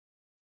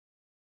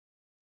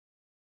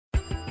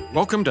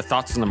Welcome to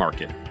Thoughts on the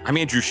Market. I'm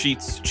Andrew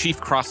Sheets, Chief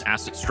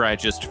Cross-Asset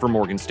Strategist for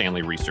Morgan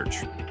Stanley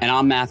Research. And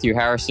I'm Matthew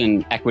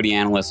Harrison, Equity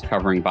Analyst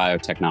covering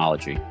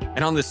biotechnology.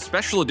 And on this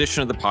special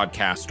edition of the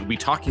podcast, we'll be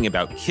talking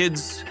about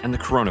kids and the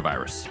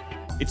coronavirus.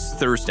 It's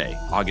Thursday,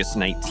 August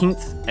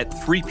 19th at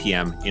 3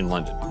 p.m. in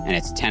London. And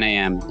it's 10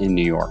 a.m. in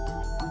New York.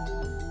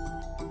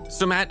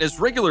 So Matt,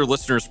 as regular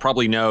listeners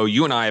probably know,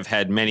 you and I have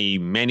had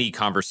many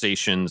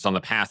conversations on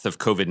the path of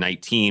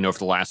COVID-19 over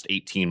the last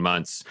 18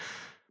 months.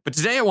 But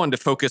today I wanted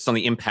to focus on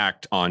the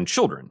impact on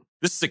children.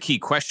 This is a key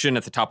question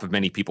at the top of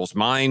many people's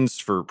minds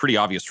for pretty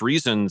obvious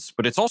reasons,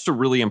 but it's also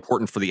really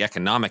important for the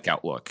economic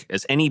outlook,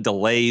 as any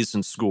delays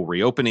in school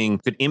reopening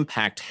could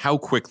impact how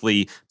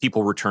quickly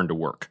people return to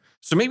work.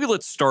 So maybe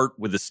let's start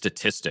with the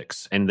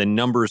statistics and the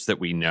numbers that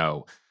we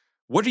know.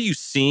 What are you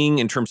seeing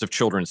in terms of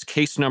children's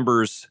case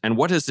numbers, and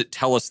what does it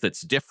tell us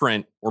that's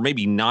different, or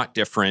maybe not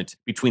different,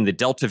 between the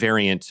Delta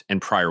variant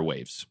and prior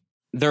waves?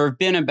 There have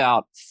been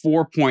about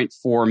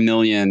 4.4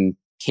 million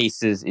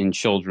cases in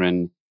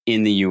children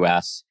in the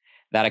U.S.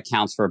 That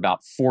accounts for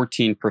about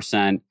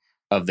 14%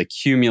 of the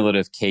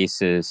cumulative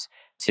cases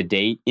to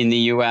date in the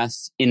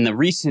U.S. In the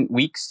recent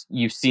weeks,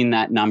 you've seen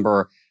that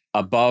number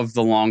above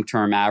the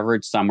long-term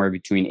average, somewhere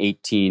between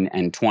 18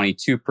 and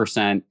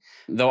 22%,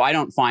 though I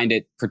don't find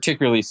it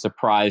particularly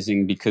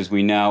surprising because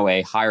we know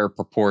a higher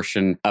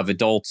proportion of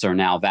adults are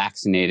now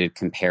vaccinated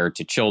compared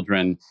to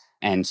children.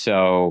 And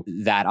so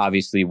that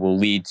obviously will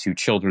lead to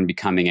children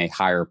becoming a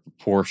higher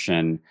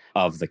proportion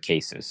of the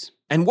cases.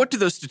 And what do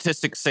those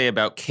statistics say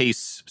about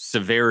case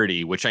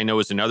severity, which I know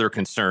is another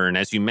concern?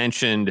 As you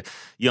mentioned,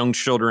 young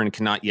children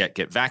cannot yet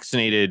get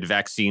vaccinated.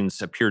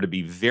 Vaccines appear to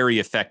be very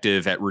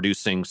effective at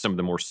reducing some of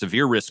the more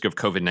severe risk of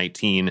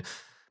COVID-19.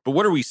 But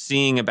what are we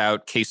seeing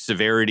about case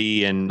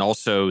severity and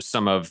also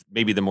some of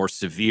maybe the more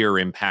severe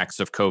impacts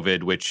of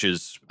COVID, which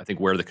is, I think,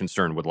 where the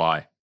concern would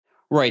lie?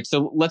 Right.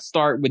 So let's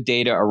start with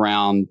data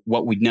around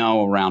what we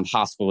know around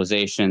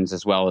hospitalizations,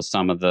 as well as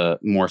some of the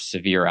more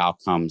severe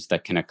outcomes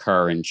that can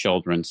occur in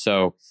children.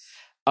 So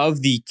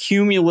of the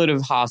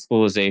cumulative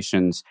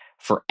hospitalizations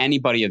for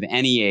anybody of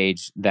any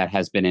age that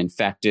has been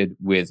infected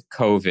with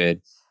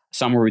COVID,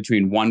 somewhere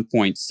between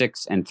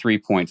 1.6 and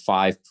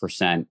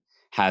 3.5%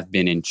 have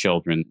been in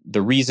children.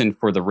 The reason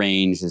for the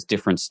range is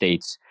different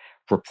states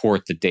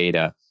report the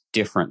data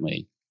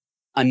differently.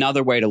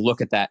 Another way to look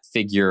at that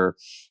figure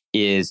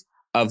is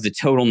of the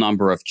total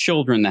number of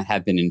children that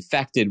have been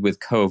infected with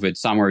COVID,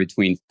 somewhere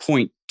between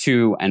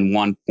 0.2 and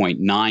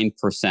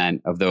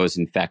 1.9% of those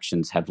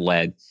infections have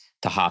led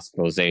to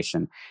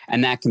hospitalization.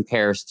 And that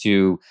compares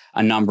to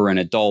a number in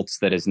adults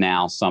that is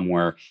now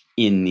somewhere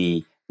in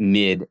the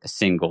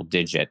mid-single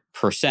digit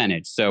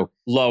percentage, so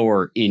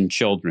lower in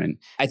children.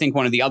 I think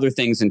one of the other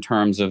things in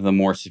terms of the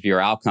more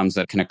severe outcomes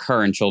that can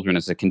occur in children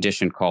is a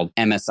condition called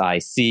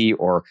MSIC,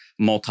 or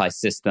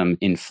multisystem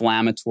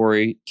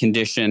inflammatory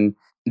condition.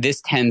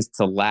 This tends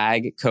to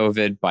lag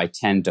COVID by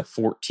 10 to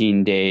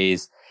 14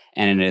 days,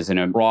 and it is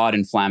a broad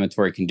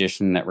inflammatory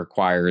condition that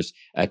requires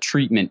a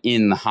treatment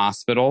in the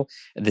hospital.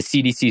 The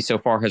CDC so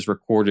far has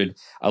recorded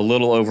a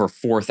little over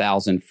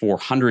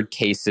 4,400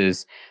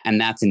 cases,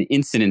 and that's an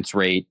incidence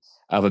rate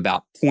of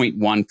about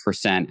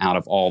 0.1% out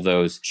of all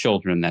those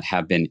children that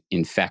have been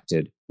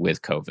infected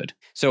with COVID.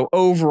 So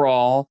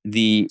overall,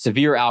 the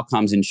severe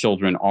outcomes in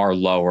children are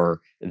lower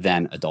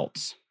than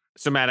adults.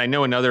 So, Matt, I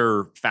know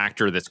another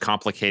factor that's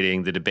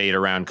complicating the debate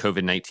around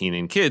COVID-19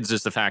 in kids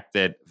is the fact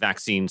that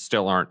vaccines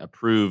still aren't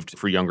approved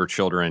for younger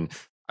children.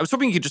 I was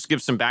hoping you could just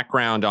give some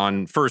background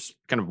on, first,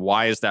 kind of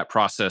why has that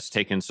process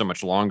taken so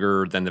much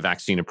longer than the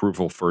vaccine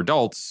approval for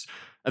adults?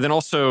 And then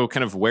also,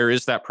 kind of where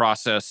is that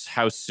process?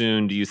 How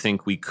soon do you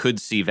think we could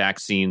see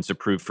vaccines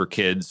approved for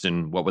kids,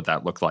 and what would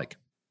that look like?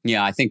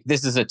 Yeah, I think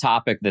this is a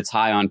topic that's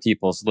high on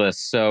people's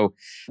lists. So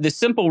the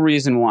simple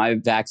reason why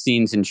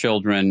vaccines in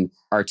children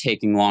are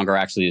taking longer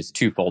actually is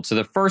twofold. So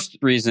the first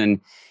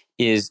reason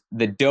is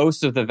the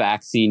dose of the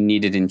vaccine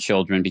needed in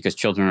children, because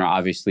children are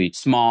obviously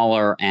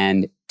smaller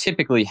and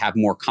typically have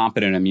more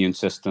competent immune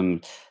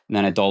systems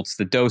than adults.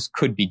 The dose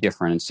could be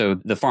different. And so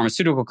the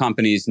pharmaceutical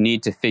companies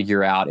need to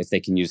figure out if they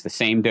can use the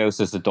same dose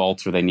as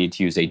adults or they need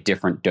to use a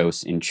different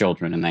dose in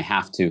children. And they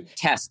have to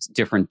test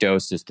different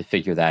doses to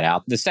figure that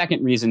out. The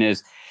second reason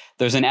is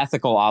there's an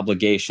ethical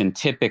obligation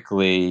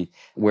typically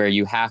where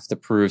you have to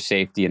prove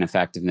safety and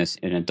effectiveness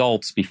in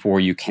adults before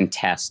you can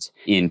test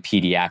in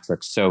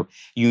pediatrics. So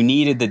you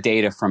needed the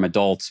data from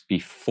adults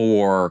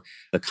before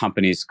the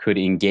companies could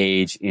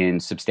engage in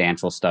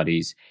substantial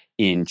studies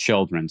in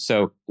children.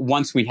 So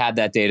once we had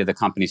that data, the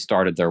companies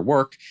started their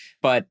work,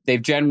 but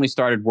they've generally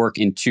started work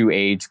in two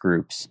age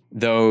groups: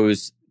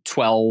 those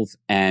 12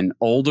 and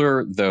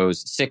older,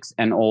 those 6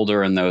 and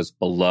older, and those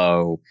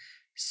below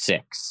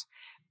 6.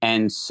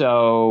 And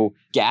so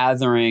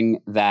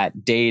gathering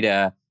that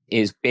data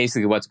is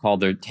basically what's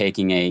called, they're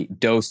taking a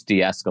dose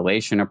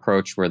de-escalation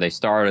approach, where they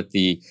start at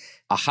a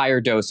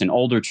higher dose in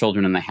older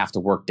children and they have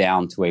to work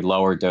down to a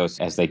lower dose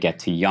as they get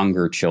to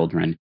younger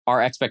children.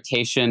 Our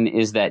expectation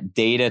is that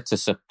data to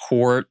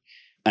support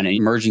an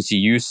emergency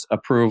use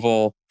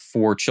approval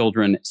for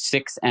children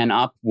 6 and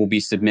up will be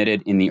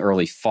submitted in the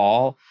early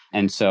fall.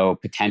 And so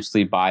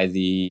potentially by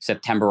the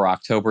September or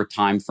October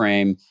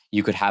timeframe,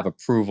 you could have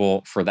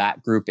approval for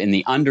that group. In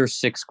the under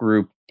 6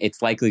 group,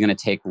 it's likely going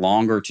to take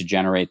longer to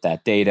generate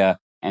that data.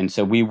 And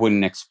so we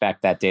wouldn't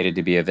expect that data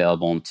to be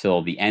available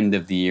until the end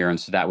of the year. And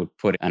so that would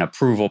put an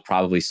approval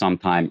probably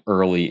sometime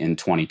early in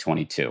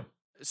 2022.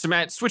 So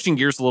Matt, switching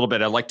gears a little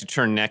bit, I'd like to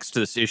turn next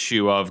to this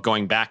issue of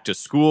going back to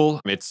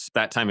school. It's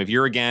that time of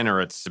year again, or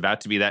it's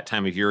about to be that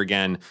time of year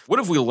again. What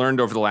have we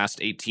learned over the last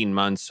 18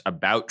 months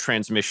about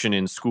transmission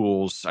in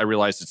schools? I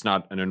realize it's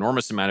not an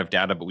enormous amount of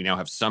data, but we now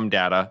have some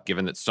data,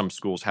 given that some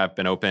schools have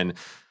been open.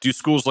 Do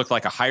schools look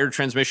like a higher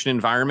transmission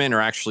environment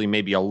or actually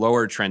maybe a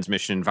lower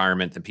transmission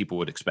environment than people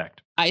would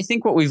expect? I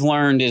think what we've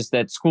learned is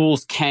that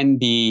schools can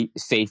be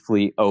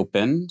safely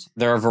opened.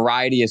 There are a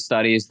variety of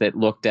studies that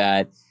looked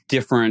at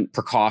different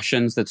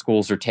precautions that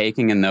schools are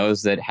taking, and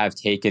those that have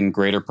taken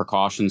greater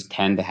precautions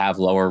tend to have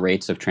lower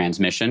rates of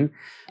transmission.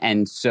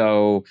 And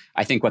so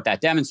I think what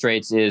that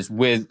demonstrates is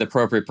with the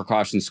appropriate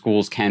precautions,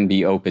 schools can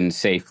be opened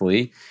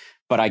safely.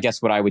 But I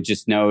guess what I would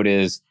just note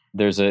is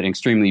there's an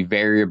extremely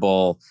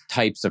variable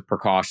types of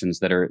precautions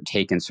that are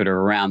taken sort of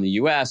around the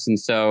US. And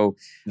so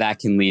that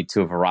can lead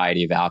to a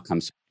variety of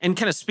outcomes. And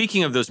kind of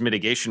speaking of those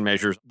mitigation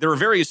measures, there are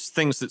various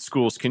things that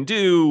schools can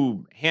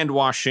do: hand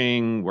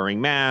washing, wearing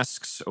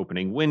masks,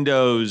 opening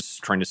windows,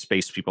 trying to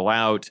space people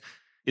out.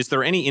 Is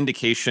there any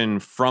indication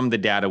from the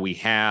data we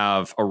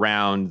have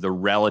around the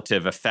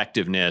relative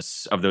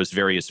effectiveness of those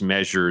various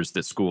measures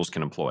that schools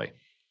can employ?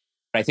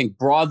 I think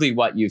broadly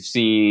what you've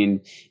seen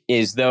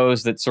is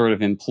those that sort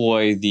of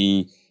employ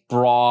the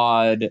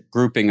broad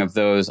grouping of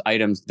those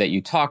items that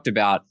you talked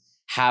about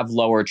have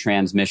lower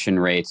transmission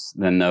rates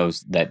than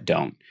those that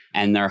don't.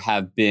 And there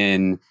have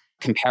been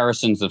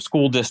comparisons of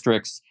school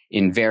districts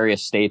in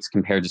various states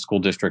compared to school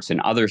districts in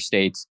other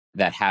states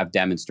that have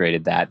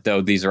demonstrated that,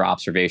 though these are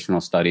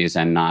observational studies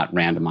and not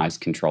randomized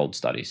controlled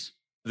studies.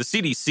 The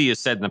CDC has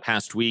said in the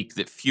past week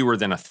that fewer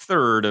than a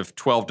third of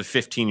 12 to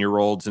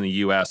 15-year-olds in the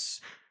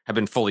U.S. have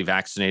been fully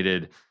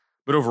vaccinated.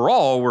 But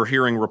overall, we're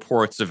hearing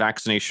reports of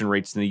vaccination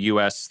rates in the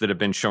U.S. that have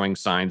been showing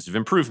signs of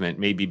improvement,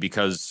 maybe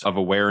because of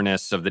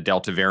awareness of the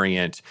Delta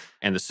variant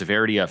and the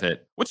severity of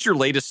it. What's your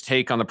latest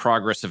take on the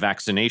progress of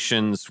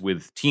vaccinations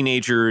with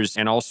teenagers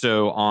and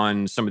also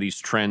on some of these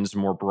trends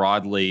more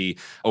broadly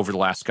over the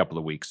last couple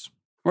of weeks?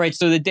 Right.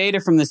 So the data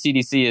from the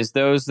CDC is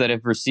those that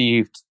have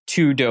received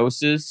 2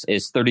 doses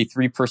is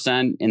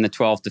 33% in the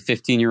 12 to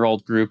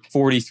 15-year-old group,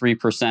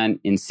 43%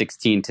 in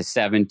 16 to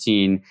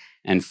 17,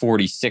 and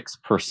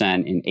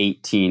 46% in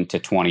 18 to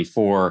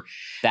 24.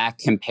 That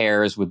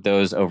compares with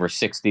those over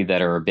 60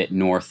 that are a bit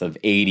north of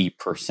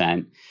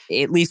 80%.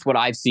 At least what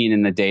I've seen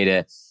in the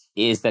data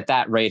is that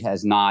that rate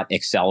has not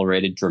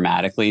accelerated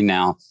dramatically.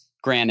 Now,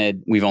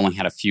 granted, we've only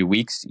had a few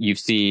weeks. You've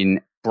seen,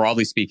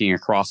 broadly speaking,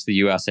 across the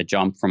U.S., a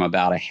jump from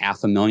about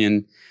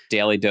 500,000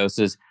 daily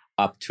doses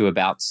up to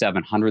about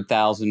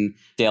 700,000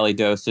 daily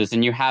doses.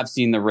 And you have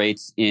seen the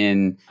rates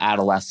in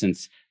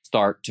adolescents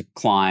start to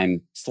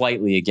climb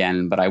slightly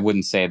again, but I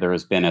wouldn't say there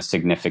has been a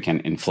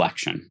significant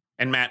inflection.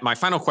 And Matt, my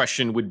final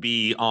question would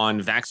be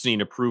on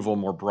vaccine approval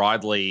more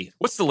broadly.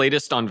 What's the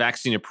latest on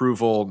vaccine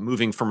approval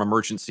moving from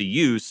emergency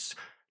use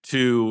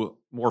to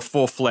more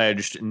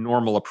full-fledged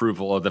normal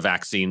approval of the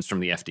vaccines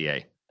from the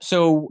FDA?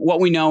 So what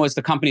we know is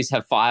the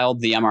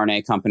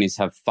mRNA companies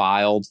have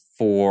filed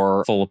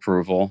for full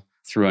approval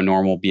through a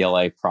normal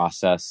BLA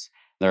process.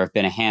 There have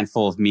been a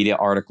handful of media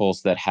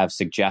articles that have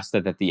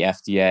suggested that the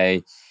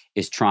FDA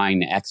is trying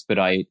to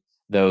expedite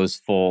those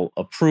full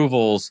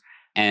approvals.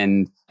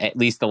 And at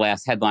least the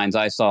last headlines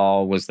I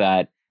saw was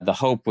that the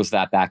hope was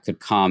that that could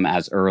come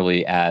as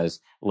early as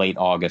late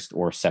August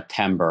or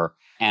September.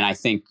 And I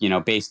think,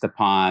 based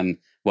upon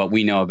what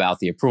we know about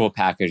the approval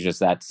packages,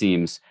 that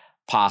seems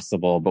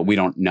possible, but we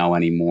don't know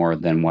any more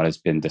than what has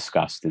been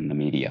discussed in the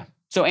media.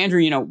 So,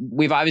 Andrew,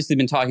 we've obviously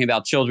been talking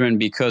about children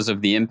because of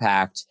the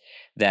impact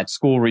that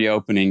school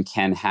reopening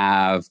can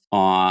have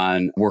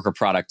on worker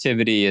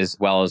productivity as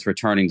well as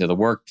returning to the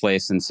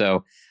workplace. And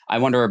so I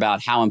wonder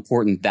about how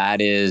important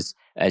that is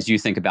as you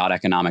think about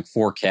economic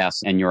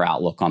forecasts and your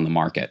outlook on the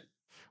market.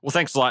 Well,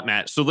 thanks a lot,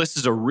 Matt. So this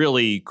is a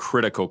really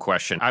critical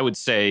question. I would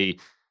say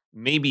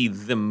maybe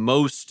the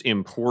most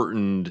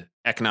important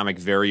economic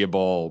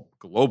variable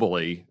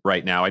globally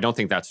right now, I don't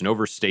think that's an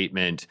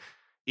overstatement,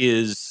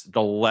 is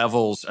the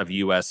levels of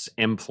U.S.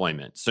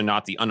 employment. So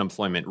not the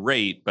unemployment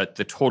rate, but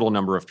the total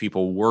number of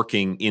people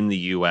working in the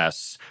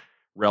U.S.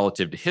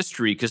 relative to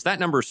history, because that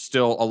number is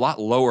still a lot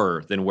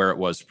lower than where it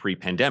was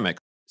pre-pandemic.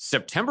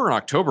 September and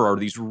October are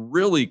these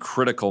really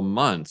critical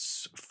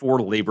months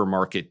for labor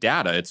market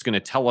data. It's going to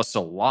tell us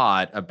a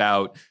lot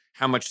about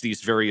how much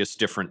these various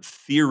different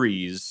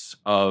theories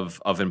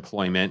of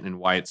employment and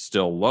why it's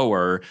still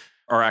lower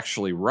are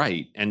actually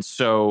right. And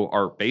so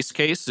our base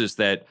case is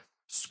that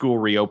school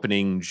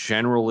reopening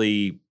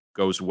generally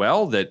goes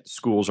well, that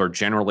schools are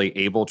generally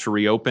able to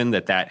reopen,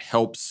 that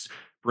helps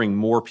bring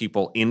more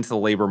people into the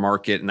labor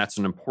market. And that's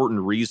an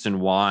important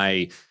reason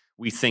why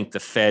we think the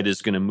Fed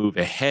is going to move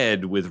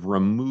ahead with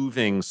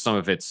removing some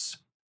of its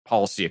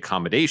policy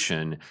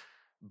accommodation.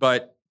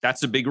 But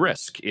that's a big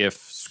risk. If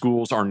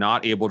schools are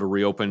not able to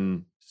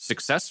reopen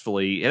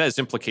successfully, it has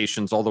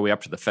implications all the way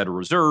up to the Federal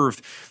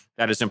Reserve.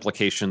 That has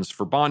implications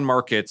for bond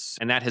markets,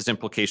 and that has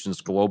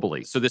implications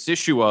globally. So this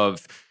issue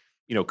of,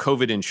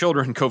 COVID in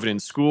children, COVID in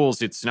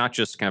schools, it's not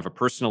just kind of a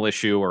personal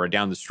issue or a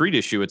down the street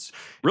issue. It's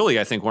really,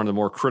 I think, one of the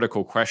more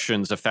critical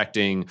questions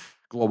affecting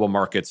global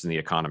markets and the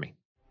economy.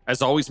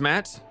 As always,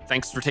 Matt,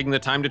 thanks for taking the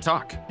time to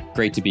talk.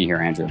 Great to be here,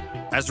 Andrew.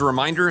 As a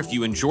reminder, if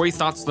you enjoy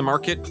Thoughts of the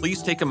Market,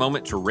 please take a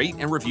moment to rate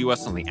and review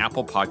us on the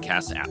Apple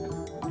Podcasts app.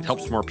 It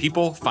helps more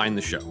people find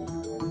the show.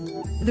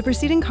 The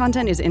preceding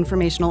content is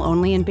informational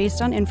only and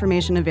based on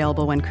information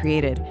available when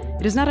created.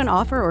 It is not an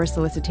offer or a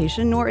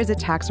solicitation, nor is it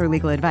tax or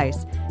legal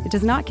advice. It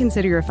does not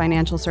consider your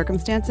financial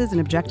circumstances and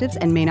objectives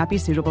and may not be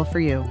suitable for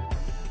you.